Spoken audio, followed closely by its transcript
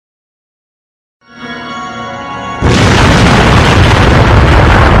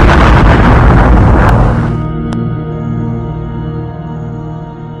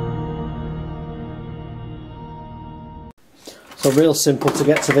So real simple to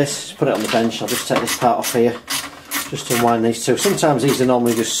get to this. Just put it on the bench. I'll just take this part off here, just to unwind these two. Sometimes these are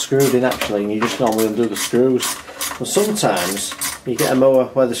normally just screwed in actually, and you just normally undo the screws. But sometimes you get a mower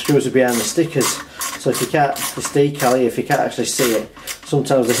where the screws are behind the stickers. So if you can't, this decal here, if you can't actually see it,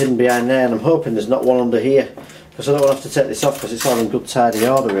 sometimes they're hidden behind there, and I'm hoping there's not one under here, because I don't want to have to take this off because it's all in good tidy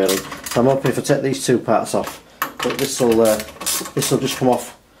order really. So I'm hoping if I take these two parts off, but this will just come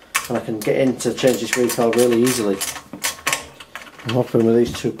off and I can get in to change this recoil really easily. I'm hoping with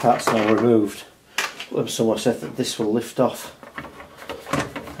these two parts now removed, put them somewhere so that this will lift off.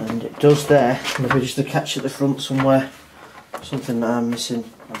 And it does there. Maybe just a catch at the front somewhere, something that I'm missing,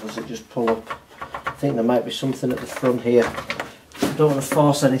 or does it just pull up? I think there might be something at the front here. I don't want to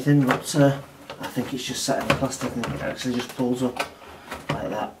force anything, but I think it's just sat in the plastic and it actually just pulls up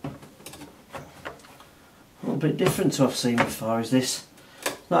like that. A little bit different to what I've seen before is this.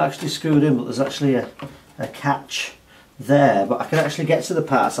 It's not actually screwed in, but there's actually a catch there, but I can actually get to the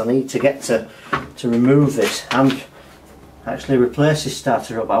parts I need to get to remove this and actually replace this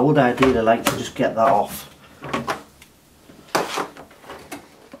starter up. I would ideally like to just get that off.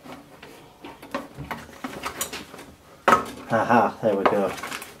 Aha, there we go.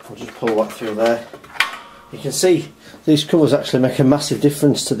 I'll just pull that through there. You can see these covers actually make a massive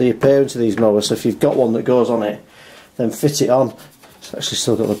difference to the appearance of these mowers. So if you've got one that goes on it, then fit it on. It's actually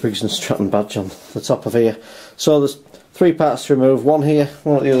still got the Briggs & Stratton badge on the top of here. So there's 3 parts to remove, one here,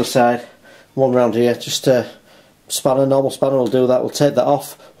 one at the other side, one round here. Just a spanner, normal spanner will do that. We'll take that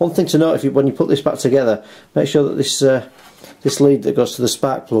off. One thing to note, when you put this back together, make sure that this lead that goes to the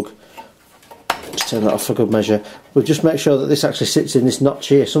spark plug, just turn that off for good measure. We'll just make sure that this actually sits in this notch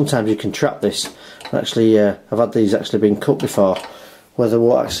here. Sometimes you can trap this. Actually, I've had these actually been cut before, where they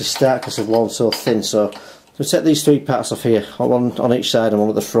won't actually start because they've worn so thin. So we'll take these 3 parts off here, one on each side and one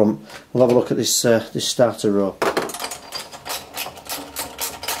at the front. We'll have a look at this this starter row.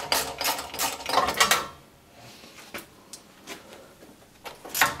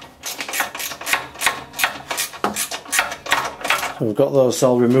 So we've got those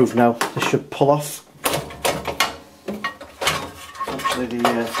all removed now. This should pull off. Actually, the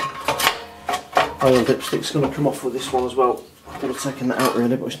oil dipstick's going to come off with this one as well. I could have taken that out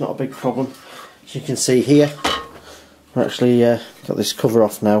really, but it's not a big problem. As you can see here, we're actually got this cover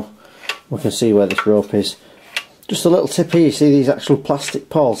off now. We can see where this rope is. Just a little tip here, you see these actual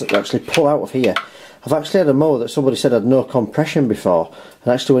plastic pawls that actually pull out of here. I've actually had a mower that somebody said had no compression before,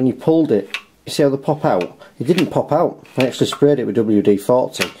 and actually when you pulled it, you see how they pop out? It didn't pop out. I actually sprayed it with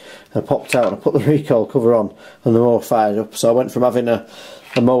WD-40 and it popped out, and I put the recoil cover on and the mower fired up. So I went from having a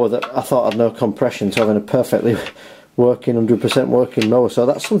mower that I thought had no compression to having a perfectly working, 100% working mower. So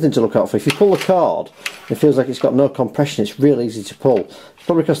that's something to look out for. If you pull the cord, it feels like it's got no compression, it's real easy to pull. It's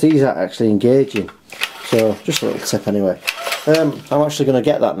probably because these aren't actually engaging. So just a little tip anyway. I'm actually going to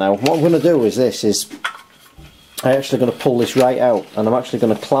get that now. What I'm going to do is I'm actually going to pull this right out and I'm actually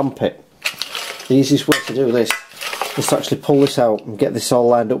going to clamp it. The easiest way to do this is to actually pull this out and get this all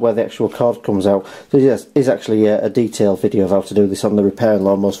lined up where the actual cord comes out. There is actually a detailed video of how to do this on the Repairing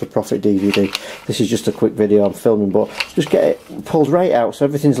Lawnmowers for Profit DVD. This is just a quick video I'm filming, but just get it pulled right out so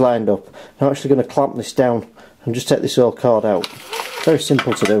everything's lined up. I'm actually going to clamp this down and just take this old cord out. Very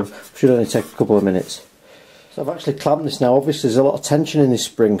simple to do, should only take a couple of minutes. So I've actually clamped this now. Obviously there's a lot of tension in this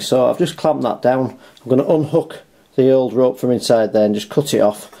spring, so I've just clamped that down. I'm going to unhook the old rope from inside there and just cut it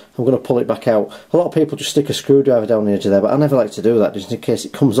off. I'm going to pull it back out. A lot of people just stick a screwdriver down the edge of there, but I never like to do that just in case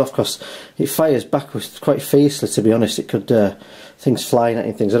it comes off, because it fires backwards quite fiercely, to be honest. It could, things flying at you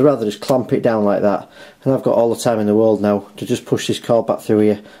and things. I'd rather just clamp it down like that, and I've got all the time in the world now to just push this cord back through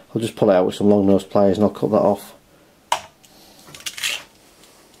here. I'll just pull it out with some long nose pliers and I'll cut that off.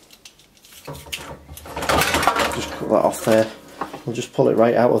 Just cut that off there. I'll just pull it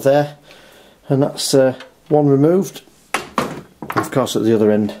right out of there, and that's one removed. Of course at the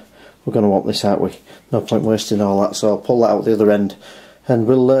other end we're going to want this, aren't we? No point wasting all that, so I'll pull that out the other end and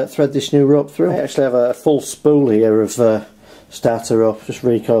we'll thread this new rope through. I actually have a full spool here of starter rope, just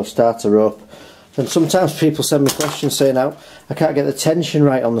recoil starter rope, and sometimes people send me questions saying how I can't get the tension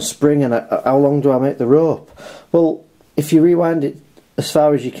right on the spring and how long do I make the rope? Well, if you rewind it as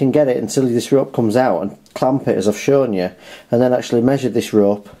far as you can get it until this rope comes out and clamp it as I've shown you, and then actually measure this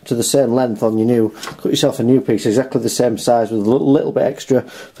rope to the same length on your new, cut yourself a new piece exactly the same size with a little bit extra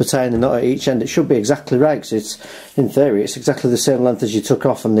for tying the knot at each end. It should be exactly right, because it's, in theory, it's exactly the same length as you took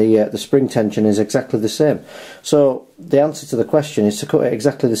off, and the spring tension is exactly the same. So the answer to the question is to cut it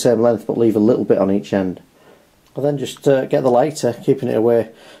exactly the same length but leave a little bit on each end. I'll then just get the lighter, keeping it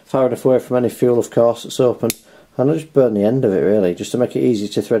away, far enough away from any fuel of course that's open, and I'll just burn the end of it really, just to make it easy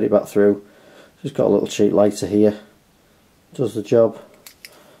to thread it back through. Just got a little cheap lighter here. does the job.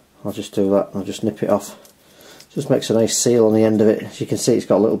 I'll just do that, I'll just nip it off. Just makes a nice seal on the end of it. As you can see, it's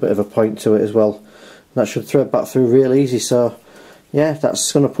got a little bit of a point to it as well. And that should thread back through real easy, so yeah,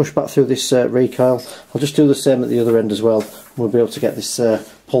 that's going to push back through this recoil. I'll just do the same at the other end as well. We'll be able to get this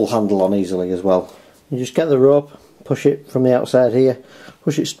pull handle on easily as well. You just get the rope, push it from the outside here,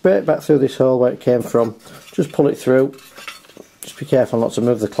 push it straight back through this hole where it came from, just pull it through. Just be careful not to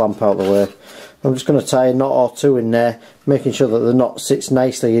move the clamp out of the way. I'm just going to tie a knot or two in there, making sure that the knot sits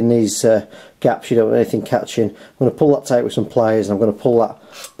nicely in these gaps, you don't want anything catching. I'm going to pull that tight with some pliers, and I'm going to pull that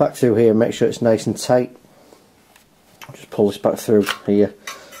back through here and make sure it's nice and tight. Just pull this back through here,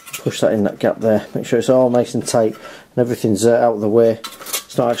 push that in that gap there, make sure it's all nice and tight and everything's out of the way.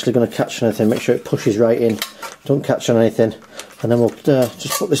 It's not actually going to catch anything, make sure it pushes right in, don't catch on anything, and then we'll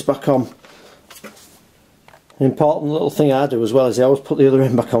just put this back on. An important little thing I do as well is I always put the other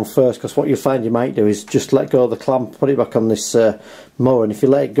end back on first, because what you'll find you might do is just let go of the clamp, put it back on this mower, and if you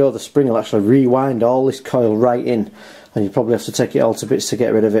let it go, the spring will actually rewind all this coil right in, and you'll probably have to take it all to bits to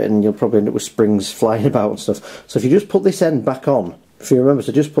get rid of it, and you'll probably end up with springs flying about and stuff. So if you just put this end back on, if you remember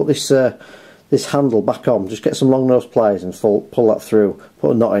to just put this this handle back on, just get some long nose pliers and pull that through,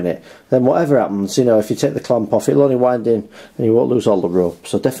 put a knot in it, then whatever happens, you know, if you take the clamp off, it'll only wind in and you won't lose all the rope.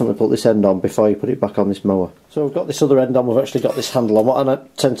 So definitely put this end on before you put it back on this mower. So we've got this other end on, we've actually got this handle on. What I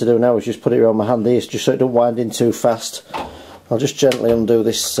tend to do now is just put it around my hand here, just so it don't wind in too fast. I'll just gently undo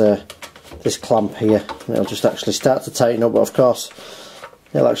this this clamp here, and it'll just actually start to tighten up, but of course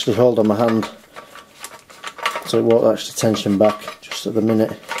it'll actually hold on my hand, so it won't actually tension back just at the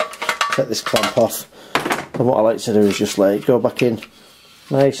minute. Take this clamp off, and what I like to do is just let it go back in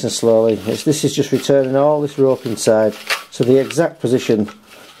nice and slowly. This is just returning all this rope inside to the exact position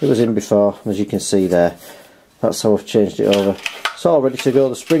it was in before. As you can see there, that's how I've changed it over. It's all ready to go,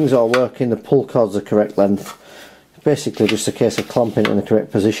 the springs all working, the pull cord's the correct length. It's basically just a case of clamping it in the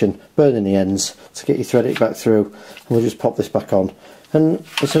correct position, burning the ends to get you thread it back through, and we'll just pop this back on. And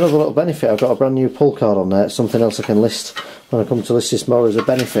it's another little benefit, I've got a brand new pull cord on there. It's something else I can list when I come to list this mower as a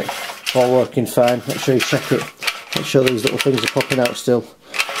benefit. All working fine, make sure you check it, make sure these little things are popping out still.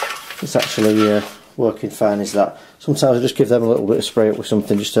 It's actually working fine, is that. Sometimes I just give them a little bit of spray up with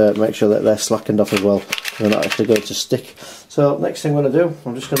something just to make sure that they're slackened off as well, and they're not actually going to stick. So next thing I'm going to do,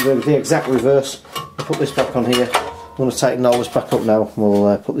 I'm just going to do the exact reverse. I'll put this back on here, I'm going to tighten all this back up now, and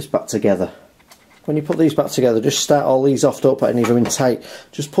we'll put this back together. When you put these back together, just start all these off, don't put any of them in tight,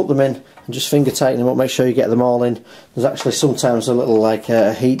 just put them in and just finger tighten them up, make sure you get them all in. There's actually sometimes a little like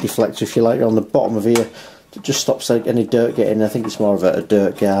a heat deflector, if you like, on the bottom of here that just stops any dirt getting in. I think it's more of a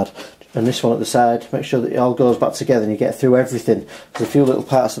dirt guard. And this one at the side, make sure that it all goes back together and you get through everything. There's a few little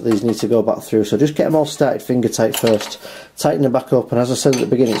parts that these need to go back through, so just get them all started finger tight first, tighten them back up, and as I said at the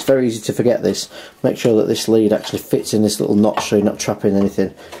beginning, it's very easy to forget this. Make sure that this lead actually fits in this little notch so you're not trapping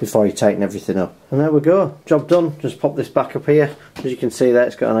anything before you tighten everything up. And there we go, job done. Just pop this back up here. As you can see there,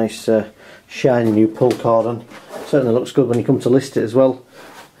 it's got a nice shiny new pull cord on. Certainly looks good when you come to list it as well.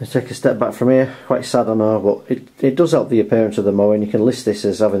 Let's take a step back from here. Quite sad I know, but it does help the appearance of the mower, and you can list this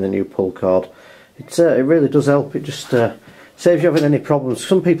as having the new pull cord. It really does help. It just saves you having any problems.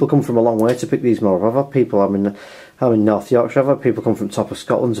 Some people come from a long way to pick these mowers. I've had people, I'm in North Yorkshire, I've had people come from top of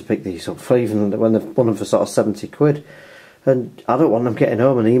Scotland to pick these up, for even when they've won them for sort of 70 quid. And I don't want them getting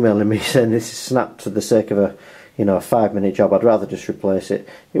home and emailing me saying this is snapped for the sake of a 5-minute job. I'd rather just replace it.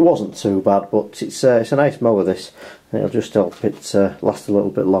 It wasn't too bad, but it's a nice mower this, and it'll just help it last a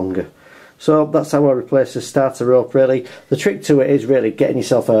little bit longer. So that's how I replace the starter rope really. The trick to it is really getting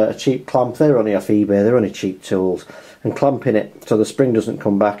yourself a cheap clamp. They're only off eBay, they're only cheap tools, and clamping it so the spring doesn't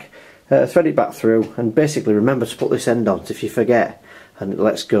come back. Thread it back through, and basically remember to put this end on. If you forget and it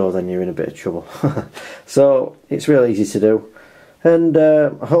lets go, then you're in a bit of trouble. So it's really easy to do. And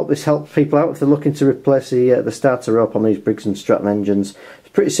I hope this helps people out if they're looking to replace the starter rope on these Briggs & Stratton engines. It's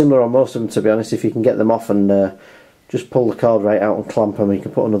pretty similar on most of them, to be honest. If you can get them off and just pull the cord right out and clamp them, you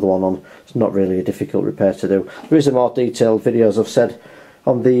can put another one on. It's not really a difficult repair to do. There is a more detailed video, as I've said,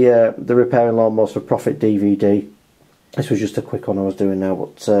 on the Repairing Lawnmowers for Profit DVD. This was just a quick one I was doing now,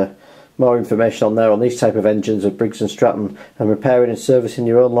 but more information on there on these type of engines of Briggs & Stratton and repairing and servicing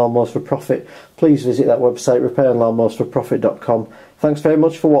your own lawnmowers for profit. Please visit that website, repairinglawnmowersforprofit.com. Thanks very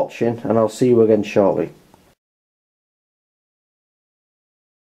much for watching, and I'll see you again shortly.